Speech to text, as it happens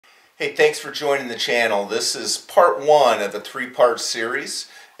Hey, thanks for joining the channel. This is part one of a three-part series.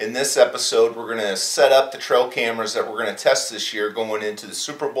 In this episode, we're going to set up the trail cameras that we're going to test this year going into the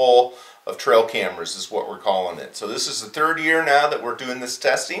Super Bowl of trail cameras is what we're calling it. So this is the third year now that we're doing this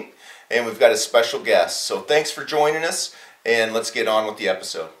testing, and we've got a special guest. So thanks for joining us, and let's get on with the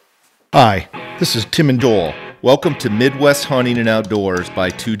episode. Hi, this is Tim and Doyle. Welcome to Midwest Hunting and Outdoors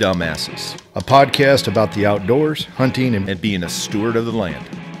by Two Dumbasses, a podcast about the outdoors, hunting, and being a steward of the land.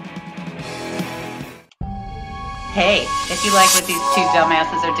 Hey, if you like what these two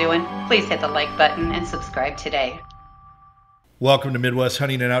dumbasses are doing, please hit the like button and subscribe today. Welcome to Midwest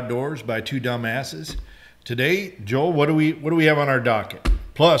Hunting and Outdoors by Two Dumbasses. Today, Joel, what do we have on our docket?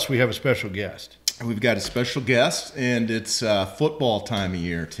 Plus, we have a special guest. We've got a special guest, and it's football time of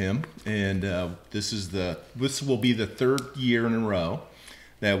year, Tim. And this will be the third year in a row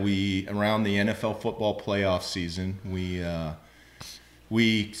that around the NFL football playoff season,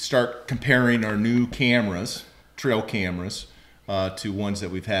 we start comparing our new cameras, trail cameras, to ones that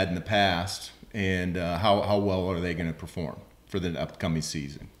we've had in the past, and how well are they going to perform for the upcoming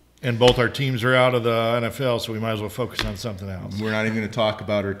season. And both our teams are out of the NFL, so we might as well focus on something else. We're not even going to talk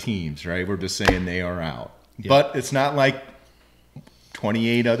about our teams, right? We're just saying they are out. Yep. But it's not like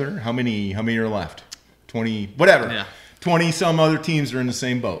 28 other. How many are left? 20, whatever. Yeah. 20 some other teams are in the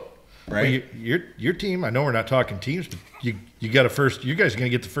same boat, right? Well, your team, I know we're not talking teams, but you got a first. You guys are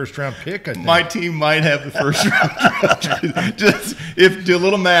going to get the first round pick, I think. My team might have the first round. Just if do a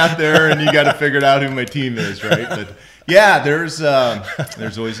little math there, and you got to figure out who my team is, right? But yeah, there's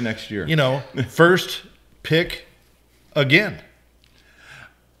always next year. You know, first pick again.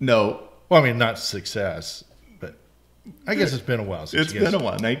 No. Well, I mean, not success, but I guess it's been a while since It's been a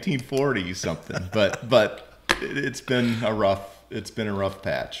while, 1940 something. But it's been a rough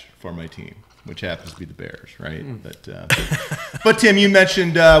patch for my team, which happens to be the Bears, right? But Tim, you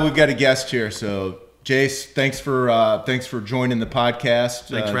mentioned we've got a guest here, so Chase, thanks for joining the podcast.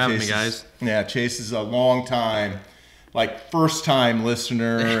 Thanks for having me, guys. Yeah, Chase is a long time, first time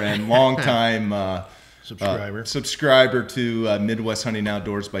listener and long time subscriber to Midwest Hunting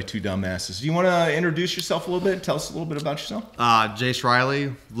Outdoors by Two Dumbasses. Do you want to introduce yourself a little bit? Tell us a little bit about yourself. Jace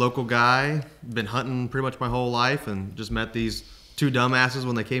Riley, local guy. Been hunting pretty much my whole life, and just met these two dumbasses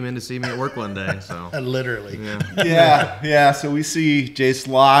when they came in to see me at work one day. So literally, yeah. So we see Jace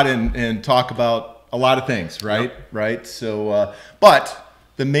a lot and talk about a lot of things, right? Yep. Right. So, but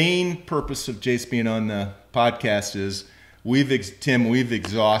the main purpose of Jace being on the podcast is we've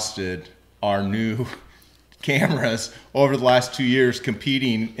exhausted our new cameras over the last 2 years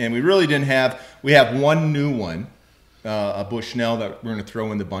competing, and we really didn't have. We have one new one, a Bushnell that we're going to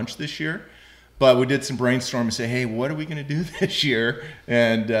throw in the bunch this year. But we did some brainstorming and say, hey, what are we going to do this year?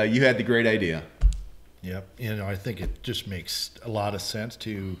 And you had the great idea. Yep. You know, I think it just makes a lot of sense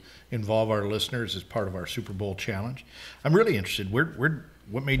to involve our listeners as part of our Super Bowl challenge. I'm really interested.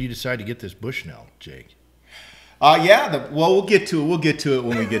 What made you decide to get this Bushnell, Jake? We'll get to it. We'll get to it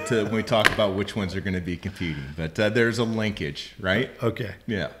when we talk about which ones are going to be competing. But there's a linkage, right? Okay.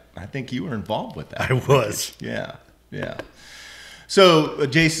 Yeah. I think you were involved with that. I was. Yeah. So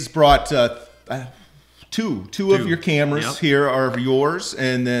Jace has brought two of your cameras. Here are yours,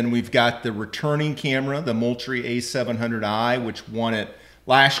 and then we've got the returning camera, the Moultrie A700i, which won it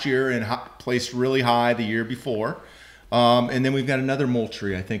last year and placed really high the year before. And then we've got another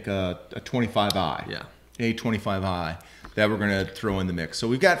Moultrie, I think a 25i. Yeah. A25i that we're going to throw in the mix. So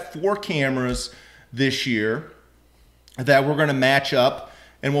we've got 4 cameras this year that we're going to match up,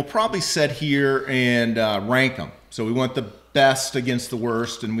 and we'll probably sit here and rank them. So we want the best against the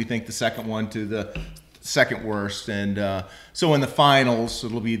worst, and we think the second one to the second worst. And so in the finals,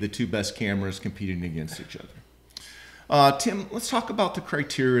 it'll be the 2 best cameras competing against each other. Tim, let's talk about the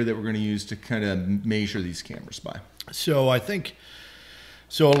criteria that we're going to use to kind of measure these cameras by. So I think,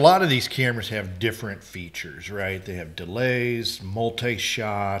 a lot of these cameras have different features, right? They have delays,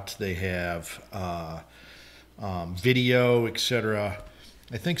 multi-shot, they have video, etc.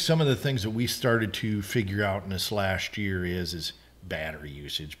 I think some of the things that we started to figure out in this last year is battery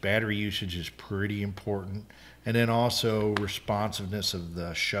usage. Battery usage is pretty important. And then also responsiveness of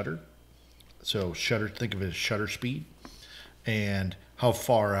the shutter. So think of it as shutter speed and how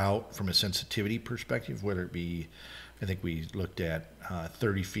far out from a sensitivity perspective, whether it be, I think we looked at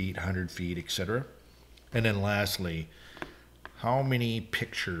 30 feet, 100 feet, etc. And then lastly, how many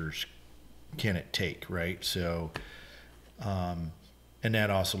pictures can it take, right? So, and that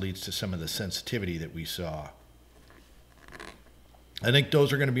also leads to some of the sensitivity that we saw. I think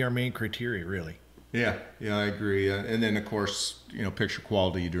those are going to be our main criteria, really. Yeah, I agree. And then, of course, picture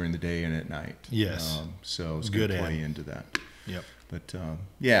quality during the day and at night. Yes. So it's going to play into that. Yep. But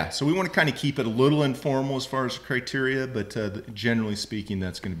yeah, so we want to kind of keep it a little informal as far as criteria, but generally speaking,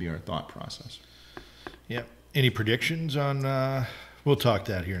 that's going to be our thought process. Yeah. Any predictions on? We'll talk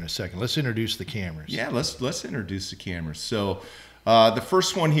that here in a second. Let's introduce the cameras. Yeah, let's introduce the cameras. So the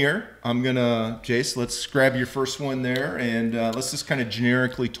first one here, I'm gonna, Jace, let's grab your first one there, and let's just kind of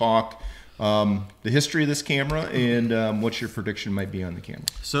generically talk the history of this camera and what your prediction might be on the camera.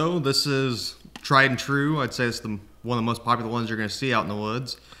 So this is tried and true. I'd say it's one of the most popular ones you're going to see out in the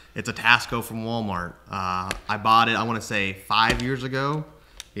woods. It's a Tasco from Walmart. I bought it, I want to say 5 years ago.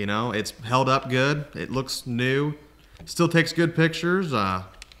 You know, it's held up good. It looks new. Still takes good pictures.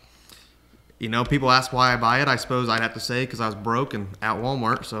 You know, people ask why I buy it. I suppose I'd have to say because I was broke and at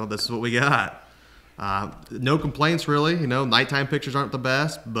Walmart, so this is what we got. No complaints, really. You know, nighttime pictures aren't the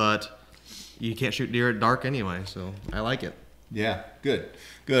best, but you can't shoot deer at dark anyway, so I like it. Yeah, good.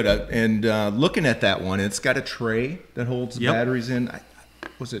 And looking at that one, it's got a tray that holds the batteries in.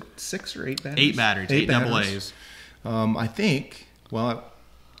 Was it 6 or 8 batteries? 8 batteries, 8 batteries. AA's. I think, well,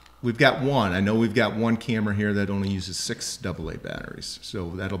 we've got one. I know we've got one camera here that only uses 6 AA batteries, so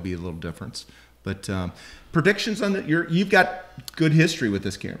that'll be a little difference. But predictions on you've got good history with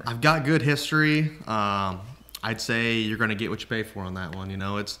this camera. I've got good history. I'd say you're going to get what you pay for on that one. You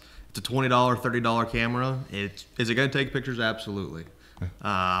know, it's a $20, $30 camera. Is it going to take pictures? Absolutely. But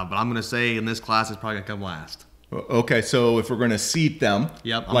I'm going to say in this class, it's probably going to come last. Okay, so if we're going to seat them,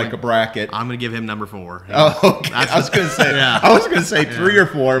 a bracket, I'm going to give him number 4. Oh, okay. I was going to say, I was going to say 3 or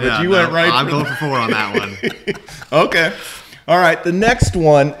 4, but you went right. I'm going for 4 on that one. Okay. All right. The next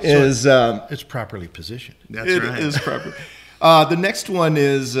one is it's properly positioned. That's right. It is proper. The next one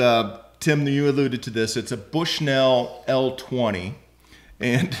is Tim. You alluded to this. It's a Bushnell L20,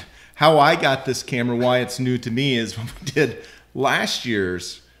 and how I got this camera, why it's new to me, is when we did last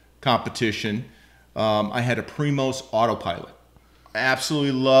year's competition. I had a Primos Autopilot. I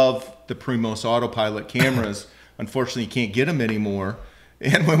absolutely love the Primos Autopilot cameras. Unfortunately, you can't get them anymore.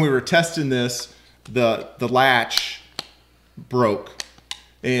 And when we were testing this, the latch broke.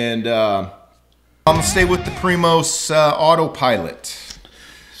 And I'm going to stay with the Primos Autopilot.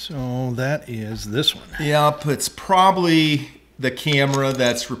 So that is this one. Yep, it's probably the camera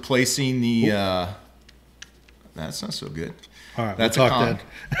that's replacing the... that's not so good. All right, that's we'll a talk Kong.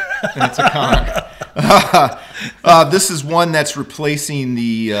 then. That's a Kong. This is one that's replacing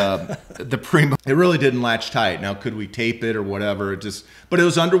the Primo. It really didn't latch tight. Now, could we tape it or whatever? But it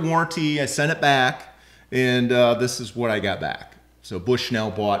was under warranty. I sent it back, and this is what I got back. So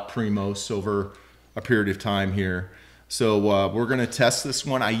Bushnell bought Primos over a period of time here. So we're going to test this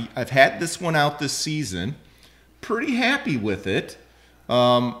one. I've had this one out this season. Pretty happy with it.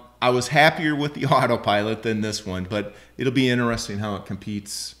 I was happier with the Autopilot than this one, but it'll be interesting how it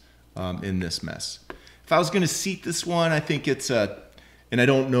competes in this mess. If I was going to seat this one, I think it's and I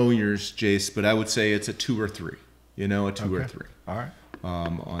don't know yours, Jace, but I would say it's a 2 or 3. You know, a 2 or 3. All right.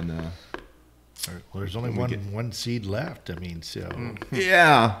 Well, there's only one seed left. I mean, so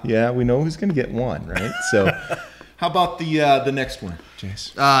yeah, we know who's going to get one, right? So, how about the next one,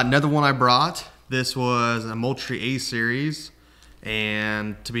 Jace? Another one I brought. This was a Moultrie A series.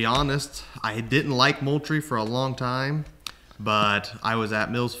 And to be honest, I didn't like Moultrie for a long time, but I was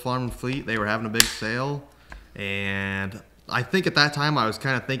at Mills Farm and Fleet. They were having a big sale, and I think at that time I was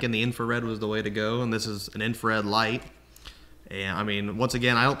kind of thinking the infrared was the way to go, and this is an infrared light. And I mean, once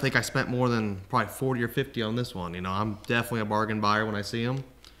again, I don't think I spent more than probably 40 or 50 on this one. You know, I'm definitely a bargain buyer when I see them.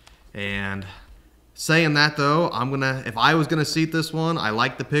 And saying that though, if I was gonna seat this one, I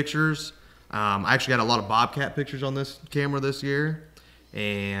like the pictures. I actually got a lot of Bobcat pictures on this camera this year,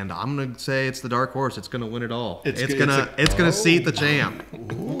 and I'm gonna say it's the dark horse. It's gonna win it all. It's gonna seat the champ.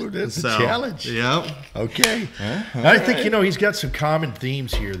 Ooh, that's a challenge. Yep. Okay. I think he's got some common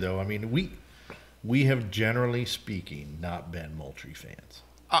themes here, though. I mean, we have generally speaking not been Moultrie fans.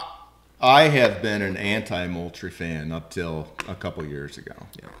 I have been an anti-Moultrie fan up till a couple years ago.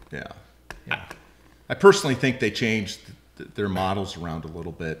 Yeah. I personally think they changed their models around a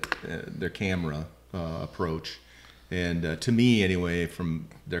little bit, their camera approach, and to me anyway, from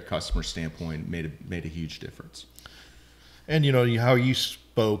their customer standpoint, made a huge difference. And how you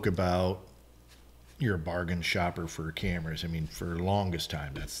spoke about you're a bargain shopper for cameras. I mean, for the longest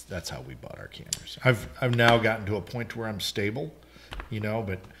time, that's how we bought our cameras. I've now gotten to a point where I'm stable,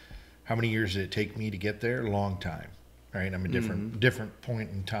 but how many years did it take me to get there? A long time, right? I'm a different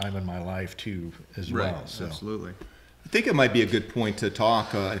point in time in my life too, as well. So. Absolutely. I think it might be a good point to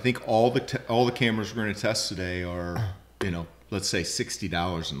talk. I think all the cameras we're going to test today are, let's say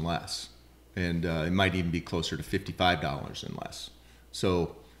 $60 and less, and it might even be closer to $55 and less.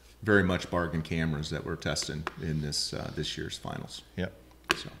 So very much bargain cameras that we're testing in this this year's finals. Yep.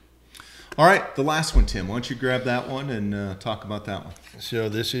 So, all right, the last one, Tim. Why don't you grab that one and talk about that one? So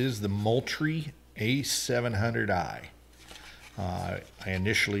this is the Moultrie A700i. I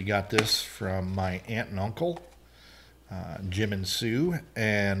initially got this from my aunt and uncle, Jim and Sue,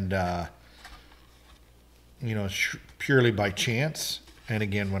 and you know, purely by chance. And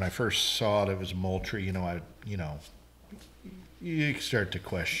again, when I first saw it was a Moultrie, you start to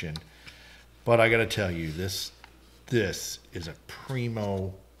question. But I got to tell you, this is a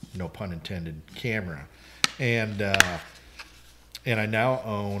primo, no pun intended, camera, and I now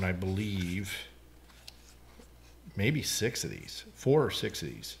own, I believe, maybe 6 of these, 4 or 6 of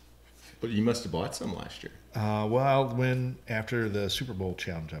these. But you must have bought some last year. Well, after the Super Bowl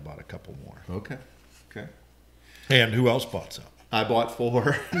challenge, I bought a couple more. Okay. And who else bought some? I bought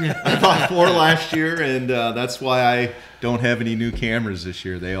 4. I bought 4 last year, and that's why I don't have any new cameras this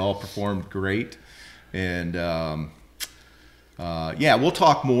year. They all performed great, and yeah, we'll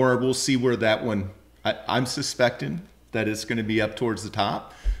talk more. We'll see where that one. I'm suspecting that it's going to be up towards the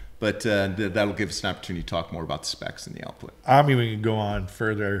top, but that'll give us an opportunity to talk more about the specs and the output. I'm even going to go on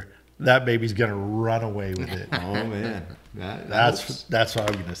further. That baby's going to run away with it. Oh man, that's what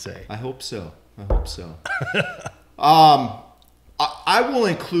I'm going to say. I hope so. I will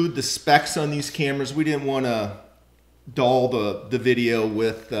include the specs on these cameras. We didn't want to dull the video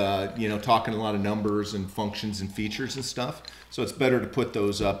with talking a lot of numbers and functions and features and stuff. So it's better to put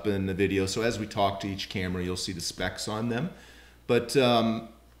those up in the video. So as we talk to each camera, you'll see the specs on them. But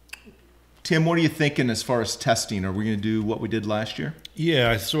Tim, what are you thinking as far as testing? Are we going to do what we did last year?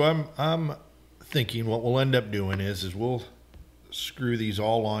 Yeah, so I'm thinking what we'll end up doing is we'll screw these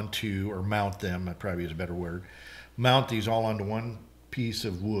all onto, or mount them, that probably is a better word, mount these all onto one piece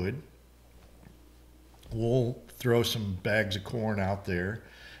of wood. We'll throw some bags of corn out there,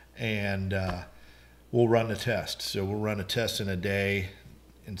 and we'll run the test. So we'll run a test in a day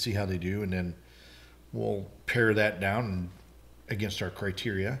and see how they do, and then we'll pare that down against our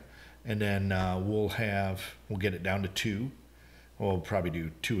criteria, and then we'll get it down to 2. We'll probably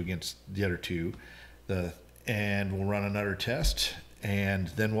do 2 against the other 2, and we'll run another test, and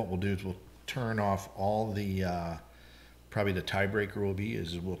then what we'll do is we'll turn off all the probably the tiebreaker will be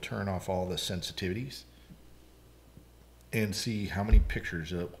we'll turn off all the sensitivities and see how many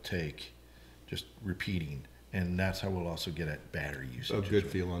pictures it will take just repeating, and that's how we'll also get at battery usage. A good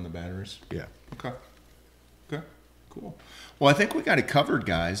feel on the batteries. Yeah. Okay, cool. Well, I think we got it covered,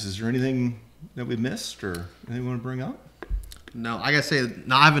 guys. Is there anything that we missed or anything you want to bring up? No, I gotta say,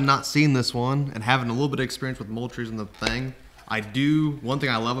 I haven't not seen this one, and having a little bit of experience with Moultries and the thing, one thing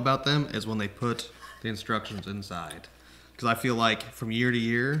I love about them is when they put the instructions inside. Because I feel like from year to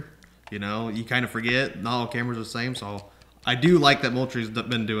year, you kind of forget, not all cameras are the same, so I do like that Moultrie's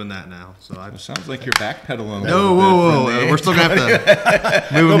been doing that now. So It sounds like you're backpedaling. Whoa. We're still gonna have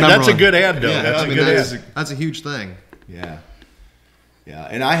to move number That's one. a good ad, though. Yeah, that's a good ad. That's a huge thing. Yeah,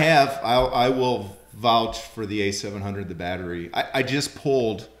 and I will vouch for the A700, the battery. I just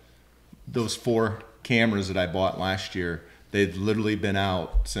pulled those 4 cameras that I bought last year. They've literally been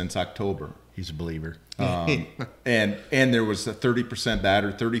out since October. He's a believer. And there was a 30%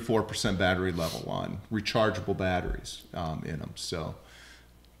 battery, 34% battery level on rechargeable batteries in them. So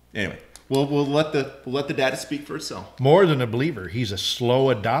anyway, we'll let the data speak for itself. More than a believer, he's a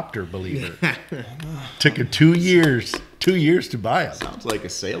slow adopter believer. Took him 2 years to buy it. Sounds like a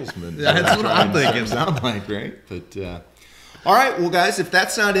salesman. That's what I'm thinking. Sound like, right? But all right, well, guys, if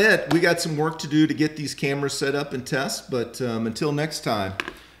that's not it, we got some work to do to get these cameras set up and test. But until next time,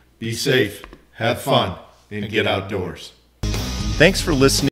 be safe, have fun, and get outdoors. Thanks for listening.